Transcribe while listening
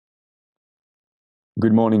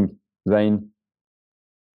Good morning, Zane.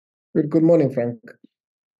 Good morning, Frank.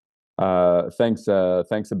 Thanks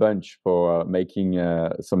a bunch for making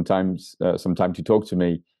some time to talk to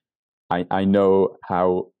me. I know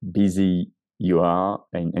how busy you are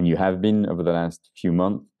and you have been over the last few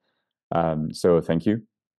months. So thank you.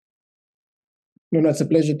 No, it's a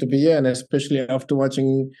pleasure to be here, and especially after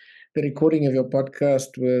watching the recording of your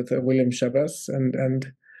podcast with William Shabas and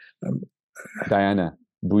um, Diana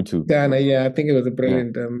Butu. Diana. Yeah, I think it was a Yeah.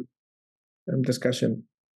 brilliant discussion.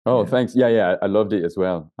 Oh, Yeah. thanks. Yeah, I loved it as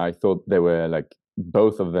well. I thought they were like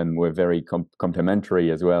both of them were very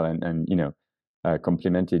complementary as well, and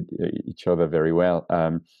complemented each other very well.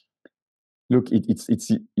 Look,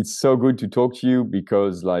 it's so good to talk to you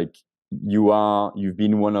because like you've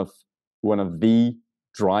been one of the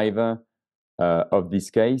driver of this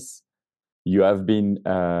case. You have been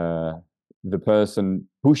the person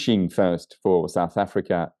pushing first for South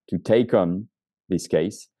Africa to take on this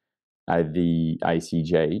case at the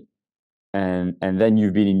ICJ, and then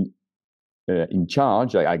you've been in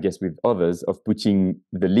charge, I guess, with others of putting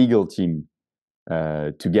the legal team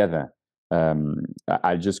together.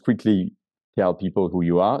 I'll just quickly tell people who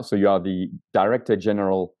you are. So you are the Director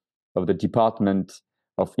General of the Department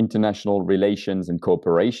of International Relations and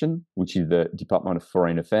Cooperation, which is the Department of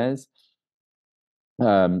Foreign Affairs.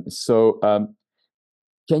 So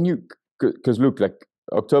can you, because look, like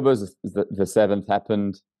October the 7th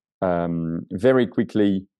happened very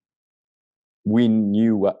quickly. We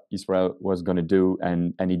knew what Israel was going to do,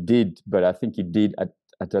 and it did, but I think it did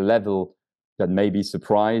at a level that maybe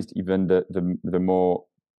surprised even the more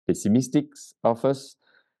pessimistics of us,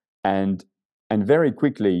 and very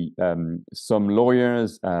quickly some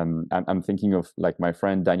lawyers, I'm thinking of like my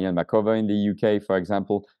friend Daniel Makova in the UK, for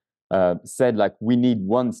example, said like we need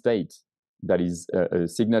one state that is a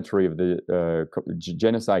signatory of the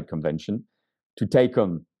Genocide Convention to take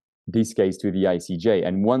on this case to the ICJ,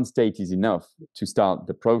 and one state is enough to start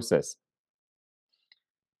the process.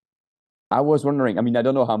 I was wondering, I mean, I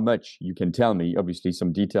don't know how much you can tell me. Obviously,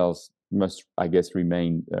 some details must, I guess,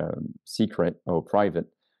 remain secret or private.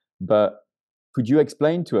 But could you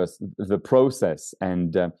explain to us the process?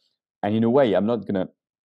 And in a way, I'm not gonna.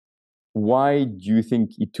 Why do you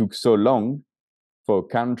think it took so long for a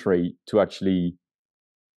country to actually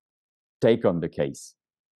take on the case?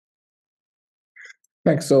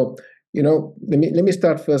 Thanks. So, let me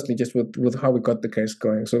start firstly just with how we got the case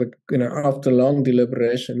going. So, after long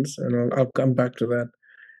deliberations, and I'll come back to that,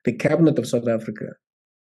 the cabinet of South Africa,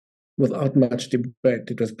 without much debate,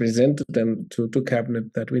 it was presented then to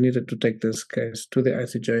cabinet that we needed to take this case to the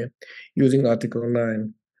ICJ using Article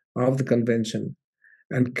 9 of the convention,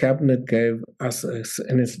 and cabinet gave us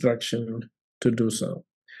an instruction to do so.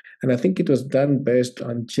 And I think it was done based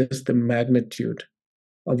on just the magnitude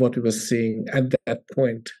of what we were seeing at that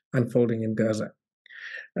point unfolding in Gaza.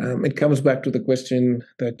 It comes back to the question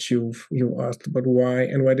that you asked about why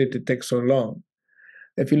did it take so long?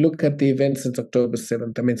 If you look at the events since October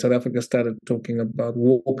 7th, I mean, South Africa started talking about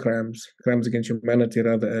war crimes, crimes against humanity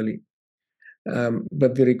rather early.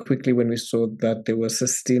 But very quickly, when we saw that there was a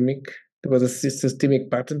systemic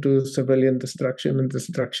pattern to civilian destruction and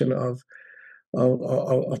destruction of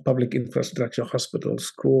public infrastructure, hospitals,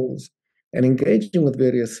 schools, and engaging with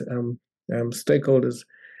various stakeholders.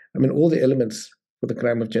 I mean, all the elements for the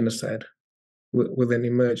crime of genocide were then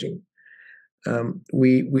emerging.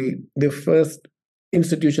 The first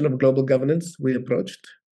institution of global governance we approached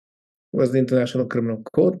was the International Criminal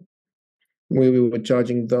Court, where we were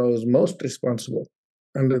charging those most responsible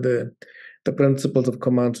under the principles of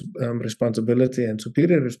command responsibility and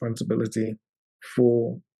superior responsibility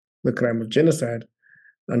for the crime of genocide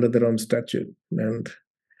under their own statute. And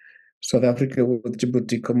South Africa, with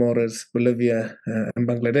Djibouti, Comoros, Bolivia, and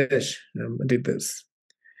Bangladesh, did this.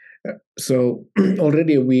 So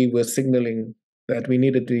already we were signaling that we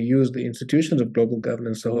needed to use the institutions of global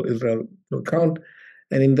governance to hold Israel to account.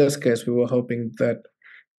 And in this case, we were hoping that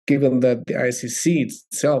given that the ICC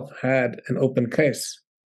itself had an open case,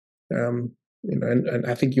 and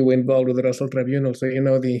I think you were involved with the Russell Tribunal, so you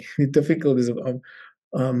know the difficulties of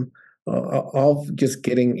just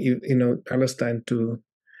getting Palestine to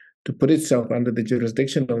put itself under the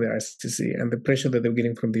jurisdiction of the ICC and the pressure that they were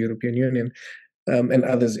getting from the European Union and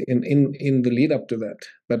others in the lead up to that.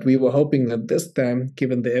 But we were hoping that this time,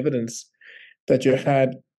 given the evidence that you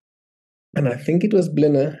had, and I think it was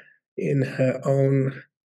Blinner in her own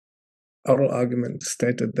oral argument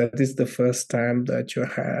stated that this is the first time that you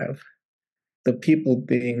have the people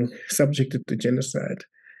being subjected to genocide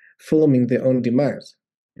filming their own demise,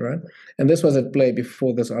 right? And this was at play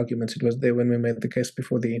before this argument. It was there when we made the case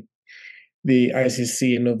before the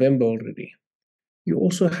ICC in November already. you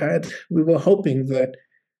also had, we were hoping that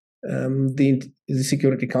the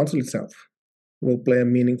Security Council itself will play a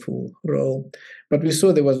meaningful role. But we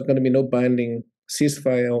saw there was going to be no binding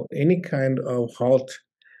ceasefire or any kind of halt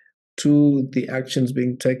to the actions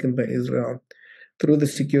being taken by Israel through the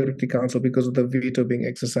Security Council because of the veto being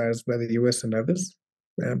exercised by the US and others,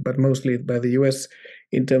 but mostly by the US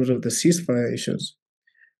in terms of the ceasefire issues.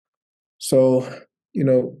 So,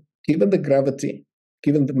 given the gravity,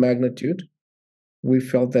 given the magnitude, we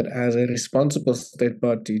felt that as a responsible state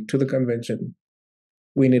party to the convention,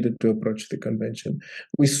 we needed to approach the convention.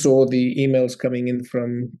 We saw the emails coming in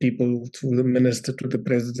from people to the minister, to the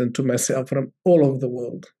president, to myself, from all over the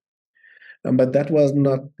world. But that was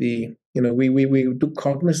not we took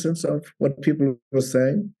cognizance of what people were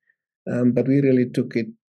saying, but we really took it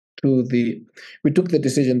we took the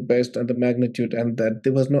decision based on the magnitude and that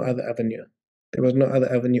there was no other avenue. There was no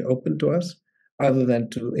other avenue open to us other than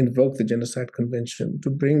to invoke the Genocide Convention, to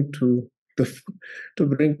bring to the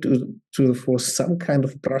fore some kind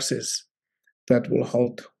of process that will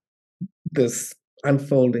halt this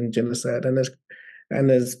unfolding genocide.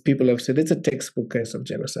 And as people have said, it's a textbook case of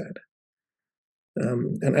genocide.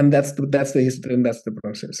 And that's the history and that's the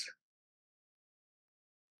process.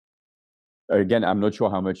 Again, I'm not sure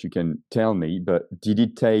how much you can tell me, but did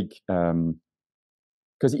it take,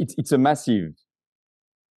 because it's a massive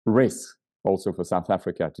risk also for South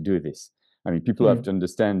Africa to do this. I mean, people have to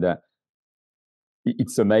understand that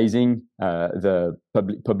it's amazing. The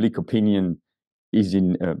public opinion is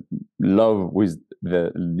in love with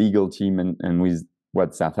the legal team and with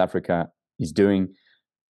what South Africa is doing.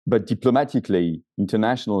 But diplomatically,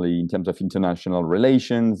 internationally, in terms of international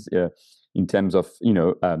relations, in terms of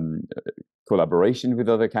collaboration with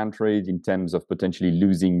other countries, in terms of potentially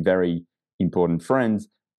losing very important friends,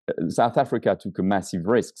 South Africa took a massive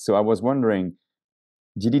risk. So I was wondering,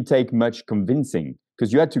 did it take much convincing?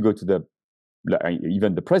 Because you had to go to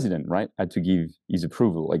even the president, right, had to give his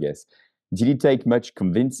approval, I guess. Did it take much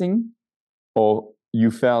convincing, or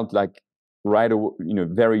you felt like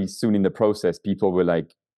very soon in the process, people were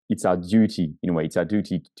like, it's our duty, in a way, it's our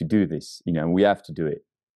duty to do this, we have to do it?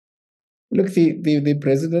 Look, the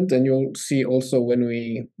president, and you'll see also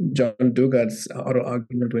John Dugart's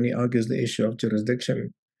argument when he argues the issue of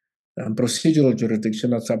jurisdiction, procedural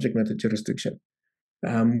jurisdiction, not subject matter jurisdiction,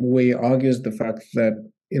 where he argues the fact that,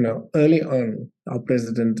 early on, our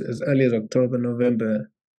president, as early as October, November,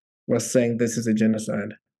 was saying this is a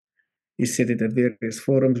genocide. He said it at various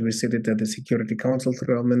forums. We said it at the Security Council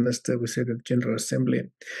through our minister. We said it at General Assembly.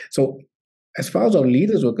 So as far as our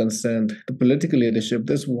leaders were concerned, the political leadership,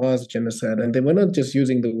 this was genocide. And they were not just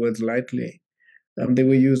using the words lightly. They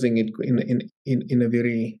were using it in a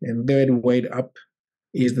very, and they had weighed up,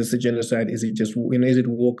 is this a genocide? Is it just, is it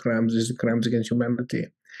war crimes? Is it crimes against humanity?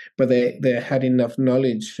 But they had enough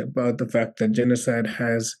knowledge about the fact that genocide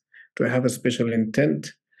has to have a special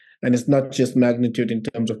intent. And it's not just magnitude in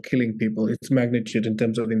terms of killing people, it's magnitude in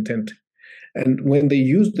terms of intent. And when they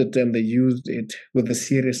used the term, they used it with the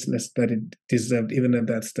seriousness that it deserved, even at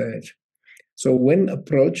that stage. So when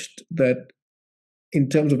approached that, in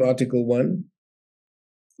terms of Article 1,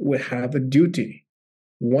 we have a duty,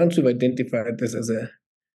 once we've identified this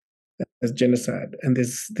as genocide, and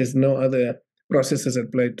there's no other processes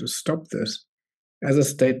at play to stop this. As a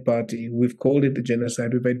state party, we've called it a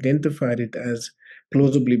genocide. We've identified it as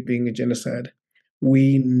plausibly being a genocide.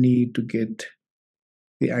 We need to get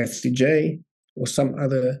the ICJ or some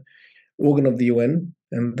other organ of the UN,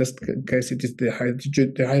 and in this case, it is the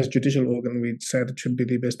highest judicial organ. We decided it should be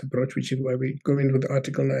the best approach, which is why we go in with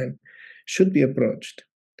Article 9, should be approached.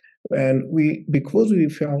 And because we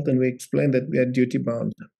felt and we explained that we are duty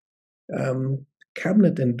bound,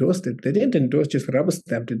 Cabinet endorsed it. They didn't endorse, just rubber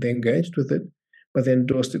stamped it. They engaged with it, but they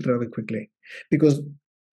endorsed it rather quickly because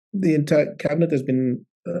the entire Cabinet has been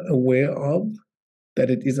aware of that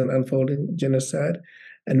it is an unfolding genocide.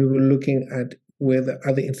 And we were looking at where the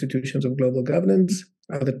other institutions of global governance,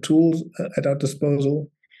 other tools at our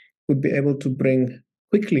disposal, would be able to bring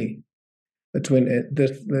quickly to an end,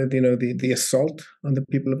 the assault on the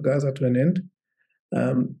people of Gaza to an end.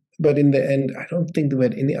 But in the end, I don't think we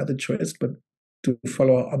had any other choice but to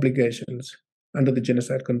follow our obligations under the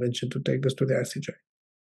Genocide Convention to take this to the ICJ.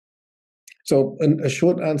 So, a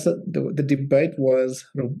short answer: the debate was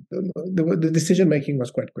the decision making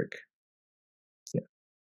was quite quick. Yeah.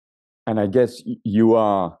 And I guess you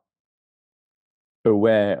are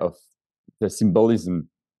aware of the symbolism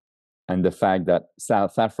and the fact that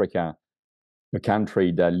South Africa, a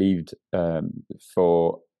country that lived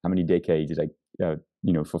for how many decades,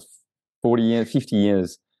 for 40 years, 50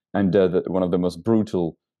 years under one of the most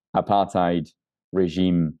brutal apartheid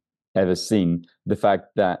regime ever seen. The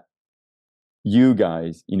fact that you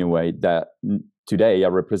guys, in a way, that today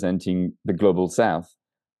are representing the global South,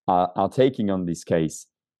 are taking on this case,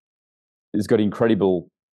 it's got incredible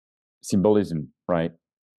symbolism, right?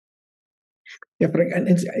 Yeah, and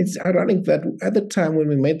it's ironic that at the time when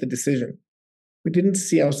we made the decision, we didn't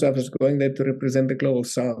see ourselves as going there to represent the global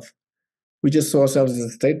South. We just saw ourselves as a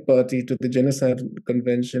state party to the Genocide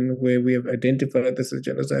Convention, where we have identified this as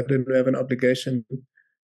genocide and we have an obligation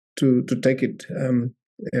to take it to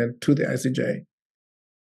the ICJ.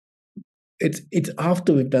 It's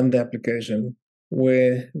after we've done the application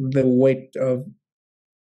where the weight of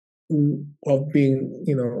being,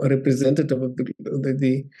 a representative of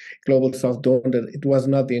the global South dawned. It was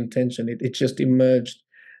not the intention. It just emerged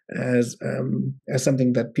as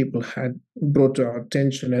something that people had brought to our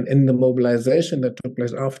attention, and in the mobilization that took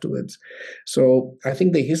place afterwards. So I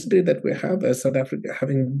think the history that we have as South Africa,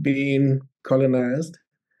 having been colonized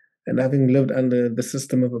and having lived under the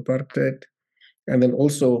system of apartheid, and then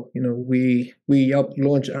also, we helped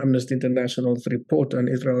launch Amnesty International's report on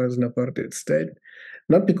Israel as an apartheid state,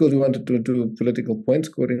 not because we wanted to do political point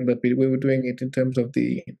scoring, but we were doing it in terms of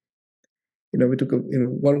the, we took,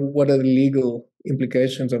 what are the legal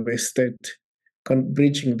implications of a state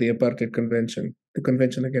breaching the apartheid convention, the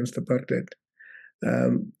Convention Against Apartheid.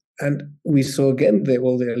 And we saw again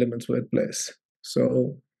all the elements were at place.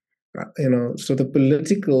 So, so the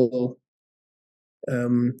political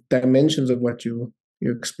dimensions of what you're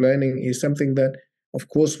explaining is something that, of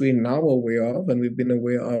course, we're now aware of, and we've been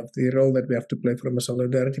aware of the role that we have to play from a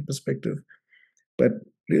solidarity perspective. But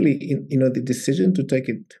really, the decision to take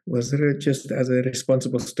it was really just as a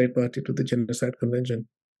responsible state party to the Genocide Convention.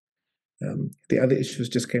 The other issues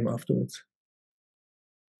just came afterwards.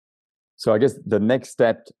 So I guess the next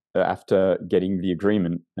step after getting the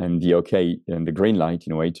agreement and the okay and the green light,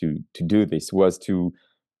 in a way, to do this was to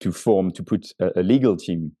put a legal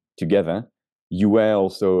team together. You were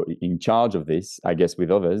also in charge of this, I guess,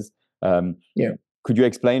 with others. Yeah. Could you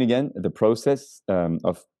explain again the process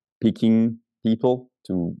of picking people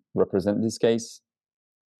to represent this case?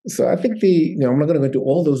 So I think I'm not going to go into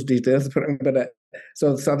all those details, but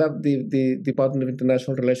so the Department of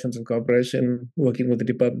International Relations and Cooperation, working with the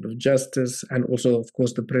Department of Justice, and also, of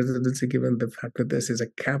course, the presidency, given the fact that this is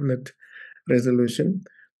a cabinet resolution,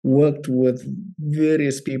 worked with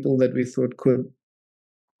various people that we thought could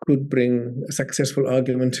bring a successful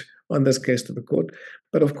argument on this case to the court.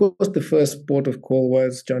 But of course, the first port of call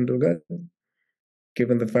was John Dugan,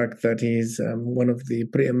 given the fact that he's one of the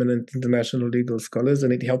preeminent international legal scholars,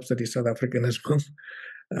 and it helps that he's South African as well.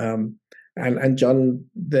 And John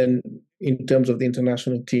then, in terms of the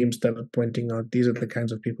international team, started pointing out these are the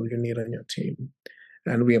kinds of people you need on your team.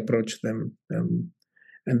 And we approached them.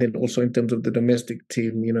 And then also in terms of the domestic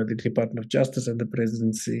team, the Department of Justice and the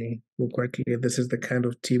presidency were quite clear. This is the kind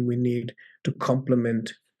of team we need to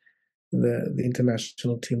complement the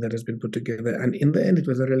international team that has been put together. And in the end, it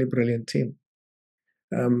was a really brilliant team.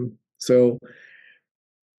 So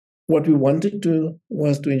what we wanted to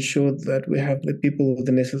was to ensure that we have the people with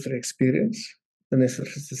the necessary experience, the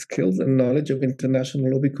necessary skills and knowledge of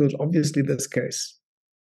international law, because obviously this case,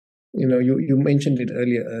 you mentioned it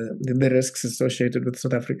earlier, the risks associated with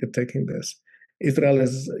South Africa taking this. Israel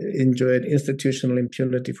has enjoyed institutional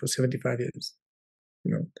impunity for 75 years,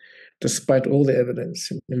 despite all the evidence.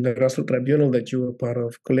 In the Russell Tribunal that you were part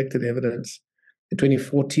of collected evidence. In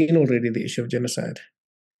 2014 already, the issue of genocide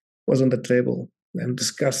was on the table and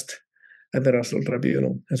discussed at the Russell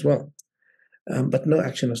Tribunal as well. But no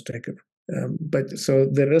action was taken. But so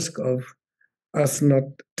the risk of us not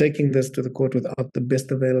taking this to the court without the best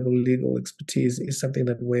available legal expertise is something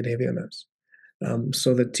that weighed heavy on us.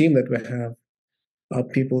 So the team that we have are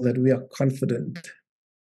people that we are confident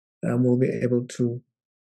will be able to,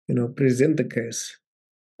 present the case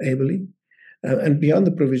ably. And beyond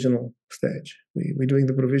the provisional stage, we're doing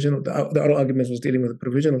the provisional. The oral arguments was dealing with the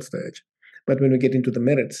provisional stage, but when we get into the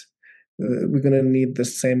merits, we're going to need the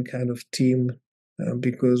same kind of team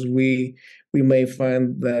because we may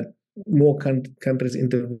find that more countries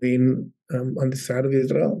intervene on the side of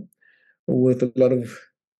Israel with a lot of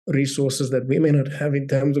resources that we may not have in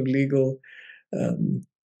terms of legal.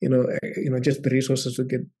 Just the resources to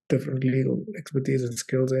get different legal expertise and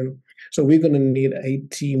skills in. So we're going to need a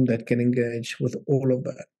team that can engage with all of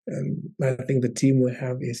that. And I think the team we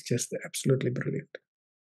have is just absolutely brilliant.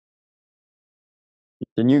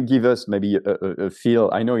 Can you give us maybe a feel?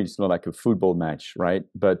 I know it's not like a football match, right?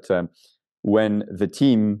 But when the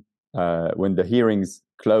team, when the hearings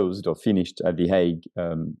closed or finished at The Hague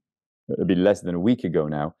a bit less than a week ago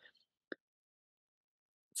now,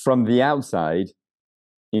 from the outside,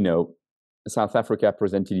 South Africa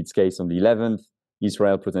presented its case on the 11th.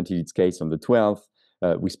 Israel presented its case on the 12th.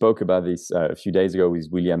 We spoke about this a few days ago with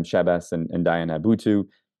William Shabas and Diana Butu.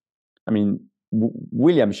 I mean,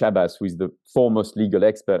 William Shabas, who is the foremost legal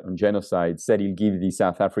expert on genocide, said he'll give the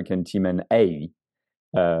South African team an A,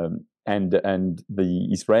 and the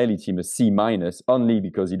Israeli team a C minus, only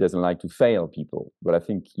because he doesn't like to fail people. But I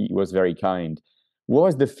think he was very kind. What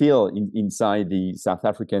was the feel inside the South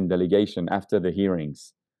African delegation after the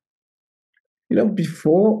hearings?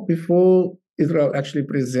 Before Israel actually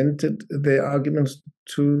presented their arguments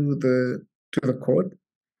to the court,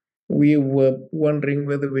 we were wondering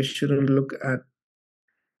whether we shouldn't look at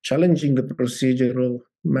challenging the procedural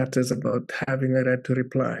matters about having a right to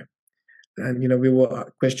reply. And we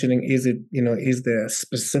were questioning: is there a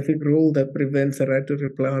specific rule that prevents a right to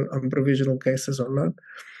reply on provisional cases or not?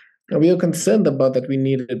 And we were concerned about that. We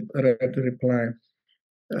needed a right to reply.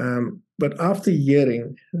 But after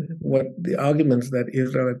hearing what the arguments that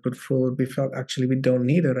Israel had put forward, we felt actually we don't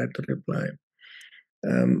need a right to reply.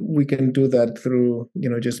 We can do that through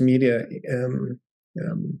just media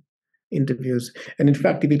interviews. And in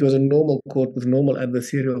fact, if it was a normal court with normal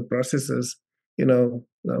adversarial processes,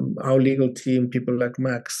 our legal team, people like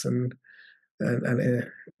Max and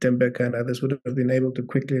Tembeka and others, would have been able to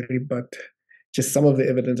quickly rebut just some of the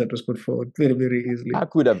evidence that was put forward very, very easily. I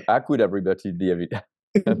could have rebutted the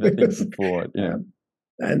evidence put forward.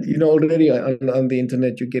 And already on the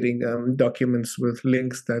internet, you're getting documents with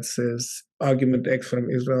links that says argument X from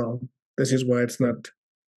Israel. This is why it's not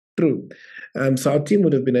true. So our team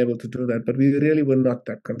would have been able to do that, but we really were not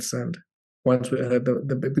that concerned once we had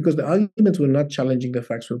because the arguments were not challenging the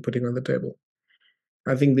facts we were putting on the table.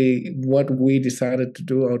 I think what we decided to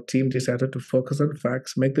do, our team decided to focus on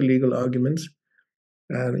facts, make the legal arguments,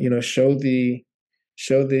 and show the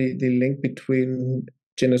link between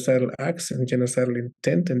genocidal acts and genocidal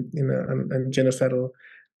intent, and and genocidal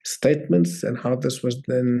statements, and how this was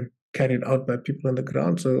then carried out by people on the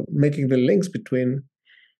ground. So making the links between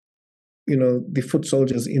the foot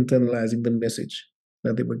soldiers internalizing the message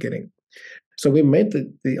that they were getting. So we made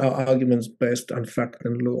our arguments based on fact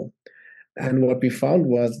and law. And what we found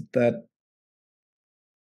was that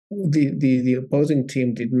the opposing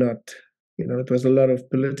team did not, it was a lot of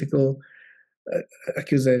political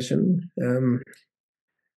accusation,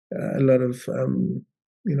 a lot of,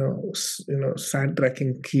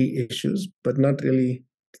 sidetracking key issues, but not really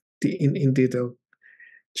in detail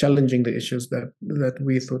challenging the issues that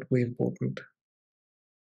we thought were important.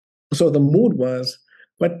 So the mood was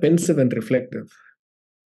quite pensive and reflective.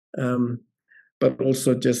 But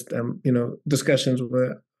also just discussions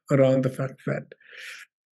were around the fact that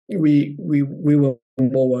we were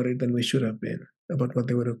more worried than we should have been about what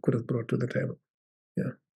they could have brought to the table.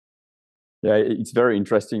 Yeah, it's very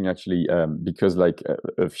interesting actually, because like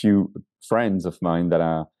a few friends of mine that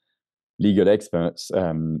are legal experts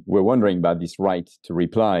were wondering about this right to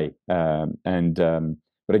reply, but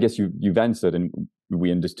I guess you've answered, and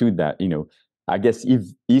we understood that. I guess if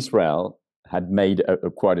Israel had made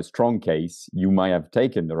quite a strong case, you might have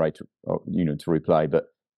taken the right to reply. But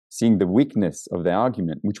seeing the weakness of the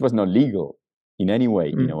argument, which was not legal in any way,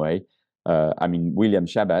 in a way, I mean, William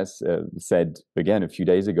Shabas said again a few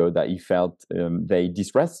days ago that he felt they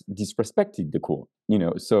disrespected the court.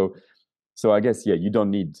 So I guess you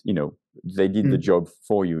don't need. They did the job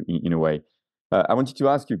for you in a way. I wanted to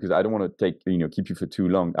ask you, because I don't want to keep you for too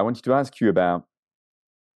long. I wanted to ask you about.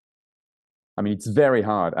 I mean, it's very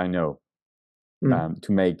hard, I know,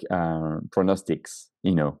 to make pronostics,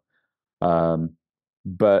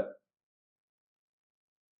 but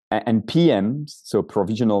and PMs, so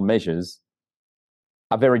provisional measures,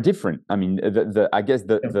 are very different. I mean, I guess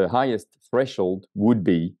the highest threshold would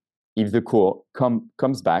be if the court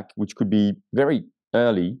comes back, which could be very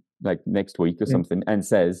early, like next week or something, and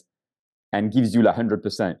gives you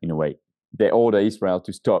 100% in a way. They order Israel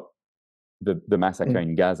to stop the massacre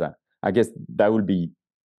in Gaza. I guess that would be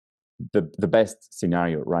the best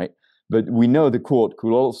scenario, right? But we know the court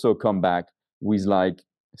could also come back with like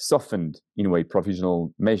softened, in a way,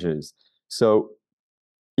 provisional measures. So,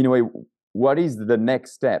 in a way, what is the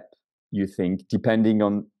next step, you think, depending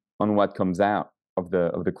on what comes out of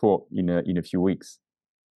the court in a few weeks?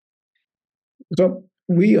 So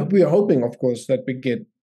we are hoping, of course, that we get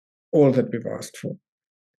all that we've asked for.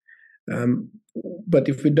 But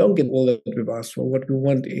if we don't get all that we've asked for, what we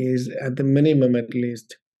want is, at the minimum at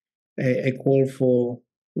least, a call for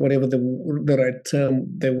whatever the right term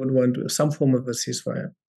they would want, some form of a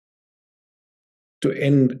ceasefire to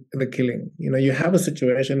end the killing. You have a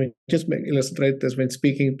situation, just illustrate this when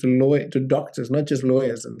speaking to doctors, not just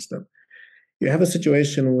lawyers and stuff. You have a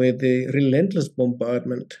situation where the relentless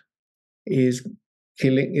bombardment is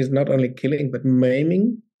not only killing, but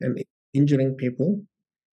maiming and injuring people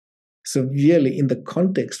severely in the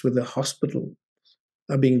context where the hospital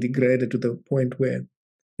are being degraded to the point where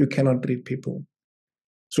you cannot treat people.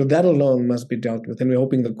 So that alone must be dealt with, and we're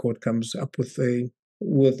hoping the court comes up with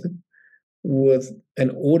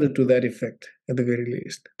an order to that effect at the very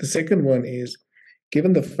least. The second one is,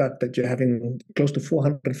 given the fact that you're having close to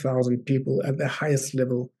 400,000 people at the highest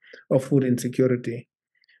level of food insecurity,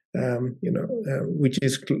 which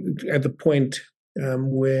is at the point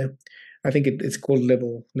where I think it's called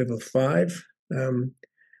level 5,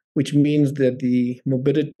 which means that the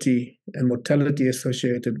morbidity and mortality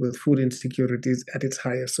associated with food insecurity is at its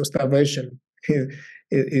highest. So starvation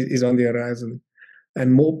is on the horizon,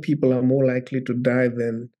 and more people are more likely to die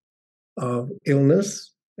than of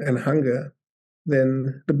illness and hunger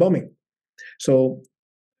than the bombing. So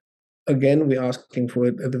again, we're asking for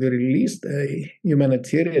it at the very least a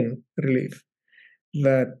humanitarian relief,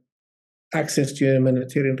 that access to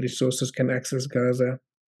humanitarian resources can access Gaza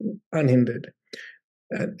unhindered.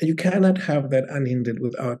 And you cannot have that unhindered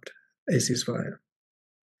without a ceasefire.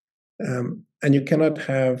 And you cannot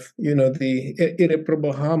have, the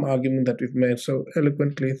irreparable harm argument that we've made so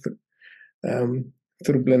eloquently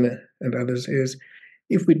through Blenner and others is,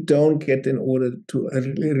 if we don't get in order to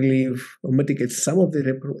relieve or mitigate some of the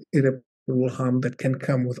irreparable harm that can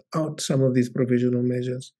come without some of these provisional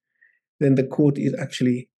measures, then the court is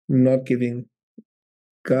actually not giving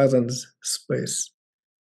Gazans space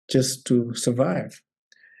just to survive.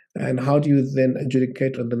 And how do you then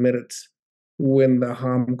adjudicate on the merits when the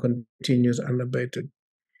harm continues unabated?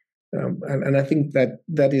 And I think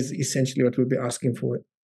that is essentially what we'll be asking for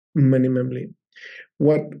minimally.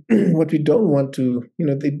 What we don't want to,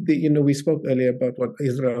 we spoke earlier about what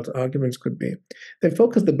Israel's arguments could be. They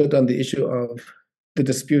focused a bit on the issue of the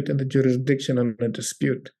dispute and the jurisdiction on the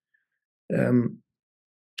dispute. And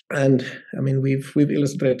I mean, we've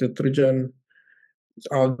illustrated through John's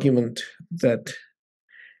argument that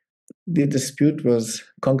the dispute was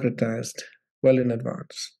concretized well in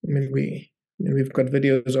advance. I mean, we've got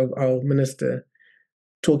videos of our minister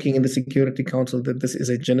talking in the Security Council that this is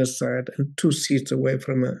a genocide, and 2 seats away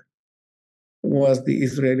from her was the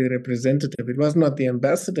Israeli representative. It was not the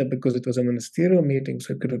ambassador, because it was a ministerial meeting,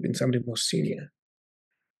 so it could have been somebody more senior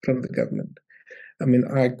from the government. I mean,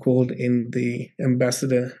 I called in the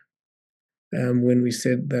ambassador when we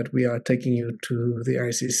said that we are taking you to the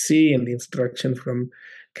ICC, and the instruction from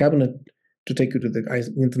cabinet to take you to the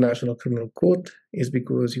International Criminal Court is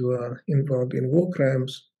because you are involved in war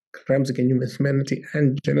crimes, crimes against humanity,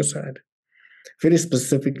 and genocide. Very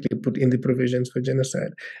specifically put in the provisions for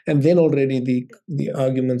genocide. And then already the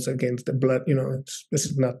arguments against the blood,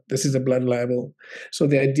 this is a blood libel. So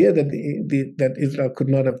the idea that that Israel could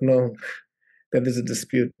not have known that there's a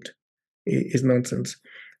dispute is nonsense.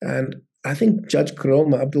 And I think Judge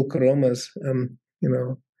Abdul Karoma's,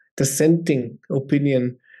 dissenting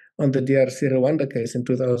opinion on the DRC Rwanda case in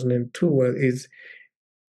 2002 is,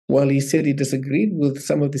 while he said he disagreed with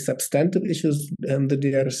some of the substantive issues the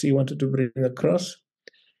DRC wanted to bring across,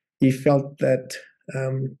 he felt that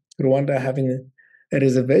Rwanda having a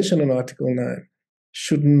reservation on Article 9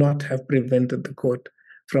 should not have prevented the court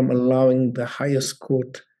from allowing the highest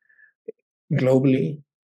court globally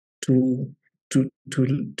to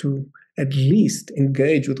at least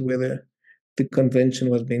engage with whether the convention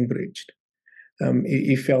was being breached.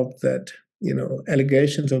 He felt that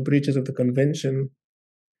allegations of breaches of the convention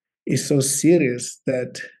is so serious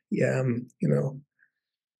that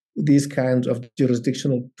these kinds of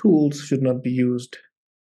jurisdictional tools should not be used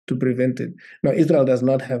to prevent it. Now, Israel does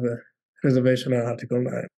not have a reservation on Article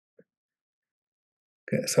 9.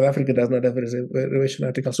 Okay. South Africa does not have a reservation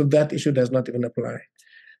article, so that issue does not even apply.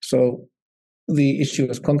 So the issue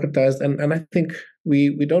is concretized, and I think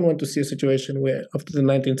we don't want to see a situation where after the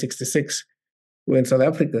 1966, when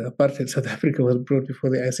apartheid South Africa was brought before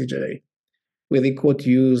the ICJ, where the court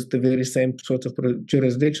used the very same sorts of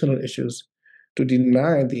jurisdictional issues to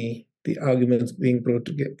deny the arguments being brought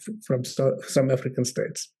to get from some African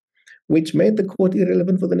states, which made the court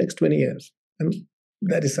irrelevant for the next 20 years. And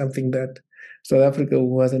that is something that South Africa,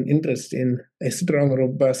 who has an interest in a strong,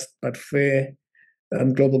 robust, but fair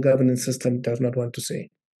global governance system, does not want to see.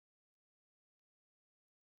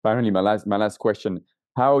 Finally, my last question: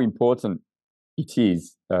 how important it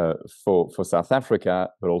is for South Africa,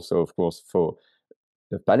 but also, of course, for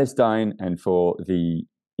Palestine and for the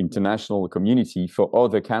international community, for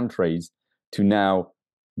other countries to now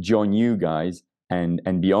join you guys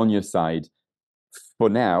and be on your side for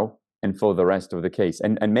now and for the rest of the case.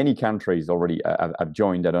 And many countries already have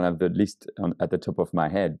joined. I don't have the list at the top of my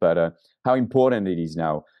head, but how important it is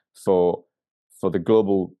now for the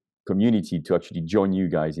global community to actually join you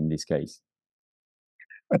guys in this case?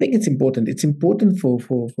 I think it's important. It's important for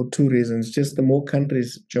two reasons. Just the more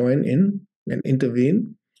countries join in and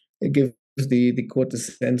intervene, it gives the court a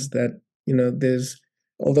sense that, there's,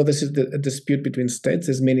 although this is a dispute between states,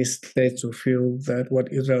 there's many states who feel that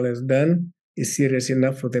what Israel has done is serious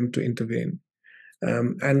enough for them to intervene.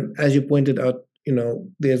 And as you pointed out,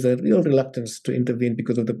 there's a real reluctance to intervene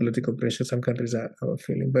because of the political pressure some countries are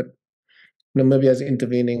feeling. But Namibia is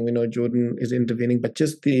intervening, we know Jordan is intervening, but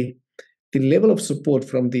just the level of support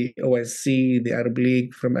from the OIC, the Arab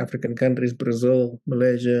League, from African countries, Brazil,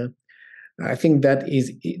 Malaysia, I think that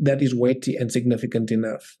is weighty and significant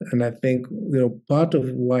enough. And I think part of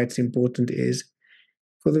why it's important is,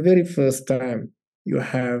 for the very first time, you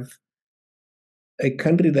have a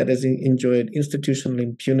country that has enjoyed institutional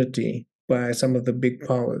impunity by some of the big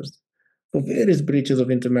powers for various breaches of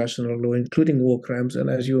international law, including war crimes, and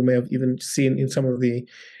as you may have even seen in some of the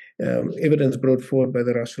evidence brought forward by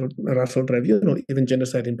the Russell Tribunal, even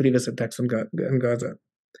genocide in previous attacks on Gaza,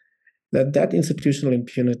 that institutional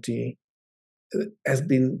impunity has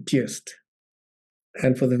been pierced.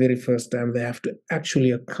 And for the very first time, they have to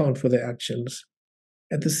actually account for their actions.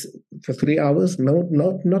 For 3 hours,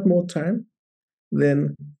 not more time,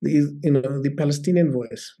 then the Palestinian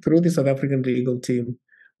voice through the South African legal team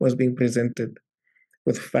was being presented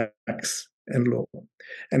with facts and law.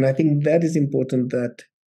 And I think that is important, that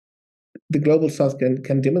the Global South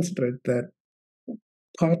can demonstrate that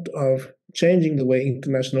part of changing the way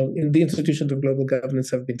the institutions of global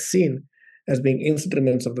governance have been seen as being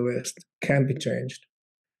instruments of the West can be changed.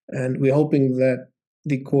 And we're hoping that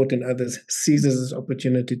the court and others seizes this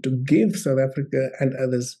opportunity to give South Africa and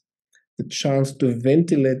others the chance to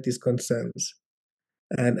ventilate these concerns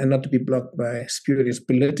and not to be blocked by spurious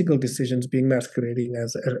political decisions being masquerading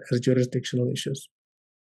as jurisdictional issues.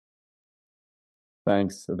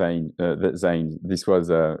 Thanks, Zane. This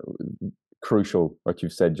was crucial, what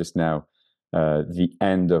you've said just now, the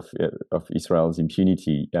end of Israel's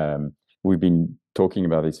impunity. We've been talking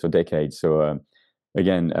about this for decades. So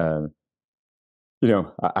again, I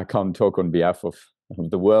can't talk on behalf of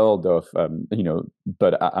the world,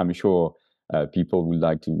 but I'm sure people would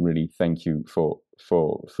like to really thank you for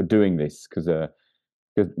doing this, because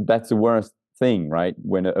that's the worst thing, right?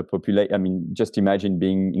 When a population, I mean, just imagine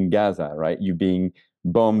being in Gaza, right? You're being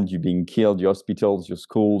bombed, you're being killed, your hospitals, your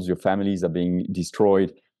schools, your families are being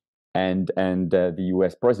destroyed, and the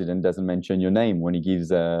US president doesn't mention your name when he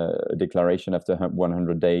gives a declaration after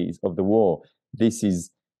 100 days of the war. This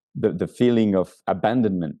is the feeling of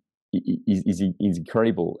abandonment is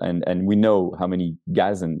incredible, and we know how many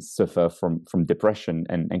Gazans suffer from depression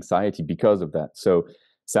and anxiety because of that. So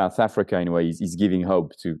South Africa, in a way, is giving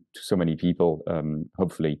hope to so many people,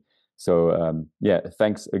 hopefully. So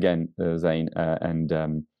thanks again, Zane, and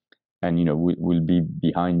we'll be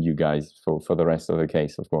behind you guys for the rest of the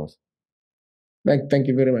case, of course. Thank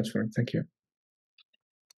you very much, Frank. Thank you.